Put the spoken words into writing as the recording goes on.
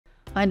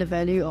Find the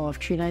value of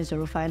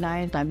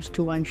 39059 times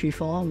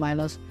 2134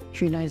 minus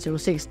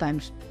 3906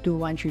 times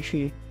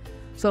 2133.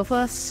 So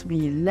first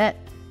we let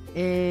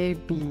A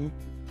be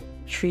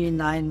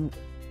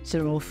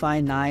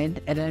 39059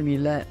 and then we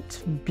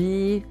let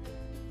B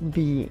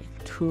be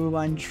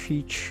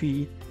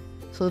 2133.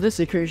 So this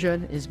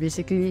equation is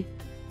basically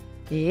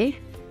A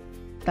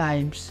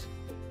times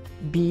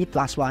B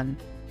plus 1.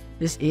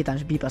 This A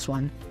times B plus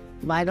 1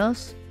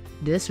 minus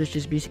this, which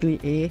is basically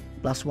A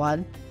plus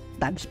 1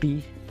 times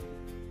B.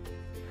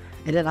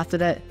 And then after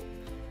that,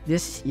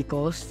 this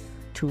equals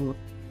to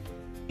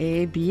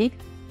AB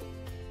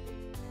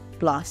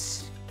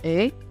plus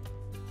A,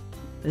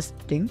 this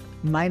thing,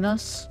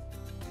 minus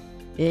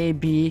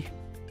AB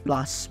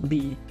plus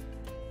B.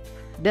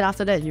 Then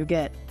after that, you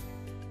get,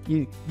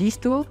 these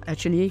two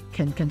actually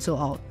can cancel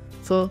out.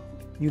 So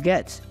you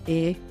get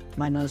A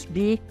minus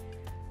B,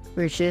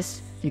 which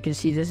is, you can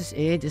see this is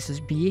A, this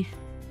is B,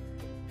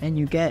 and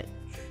you get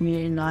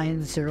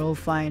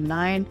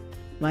 39059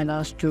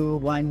 minus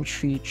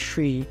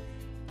 2133.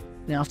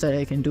 Then after that,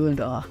 you can do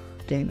the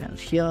thing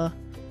that's here.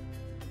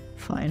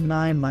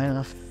 59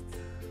 minus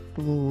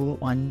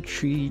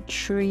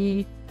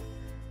 2133.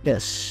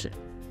 Yes.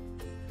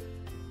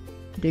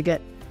 You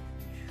get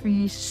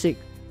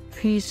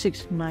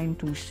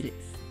 36926.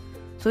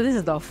 So this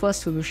is the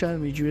first solution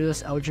which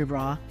uses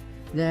algebra.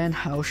 Then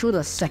I'll show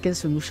the second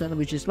solution,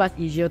 which is much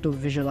easier to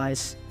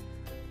visualize.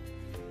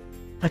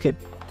 Okay.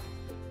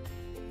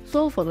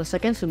 So for the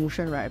second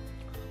solution, right,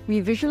 we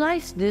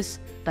visualize this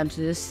times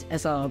this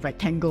as a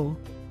rectangle.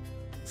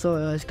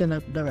 So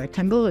the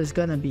rectangle is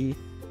gonna be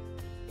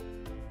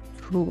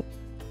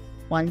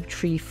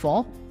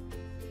 2134,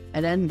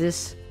 and then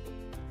this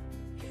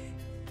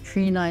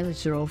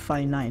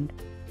 39059.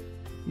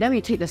 Then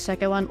we take the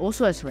second one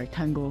also as a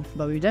rectangle,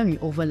 but then we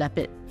overlap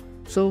it.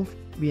 So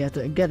we have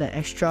to get an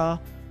extra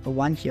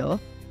 1 here,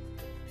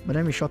 but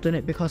then we shorten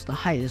it because the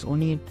height is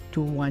only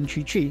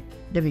 2133.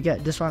 Then we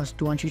get this one is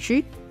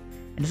 2133,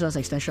 and this one's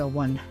extension of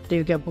 1. Then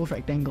you get both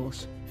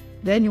rectangles.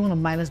 Then you want to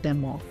minus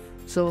them off.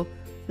 So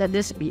let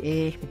this be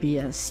A, B,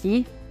 and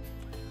C.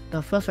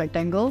 The first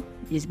rectangle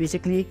is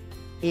basically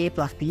A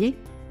plus B.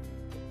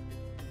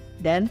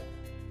 Then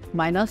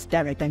minus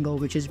that rectangle,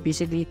 which is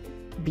basically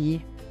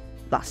B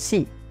plus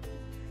C.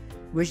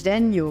 Which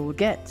then you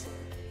get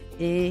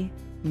A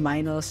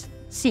minus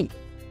C.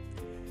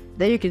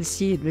 Then you can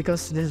see it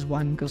because this is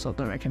 1 because of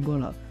the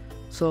rectangle.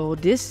 So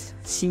this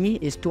C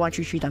is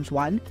 2133 times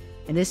 1,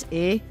 and this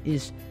A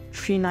is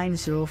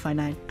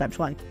 39059 times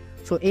 1.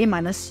 So A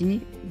minus C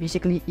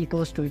basically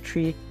equals to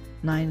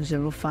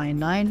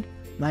 39059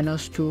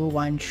 minus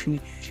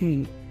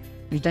 2133.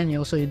 Which then you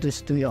also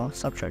just do your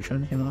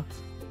subtraction here.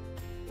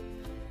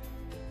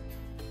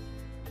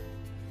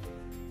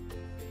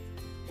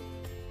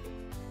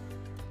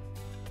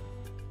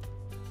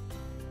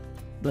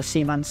 The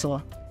same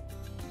answer.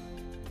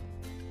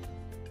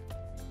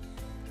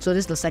 So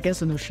this is the second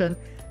solution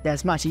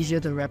that's much easier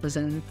to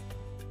represent,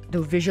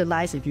 to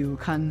visualize if you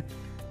can't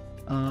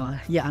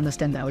yet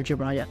understand the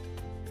algebra yet.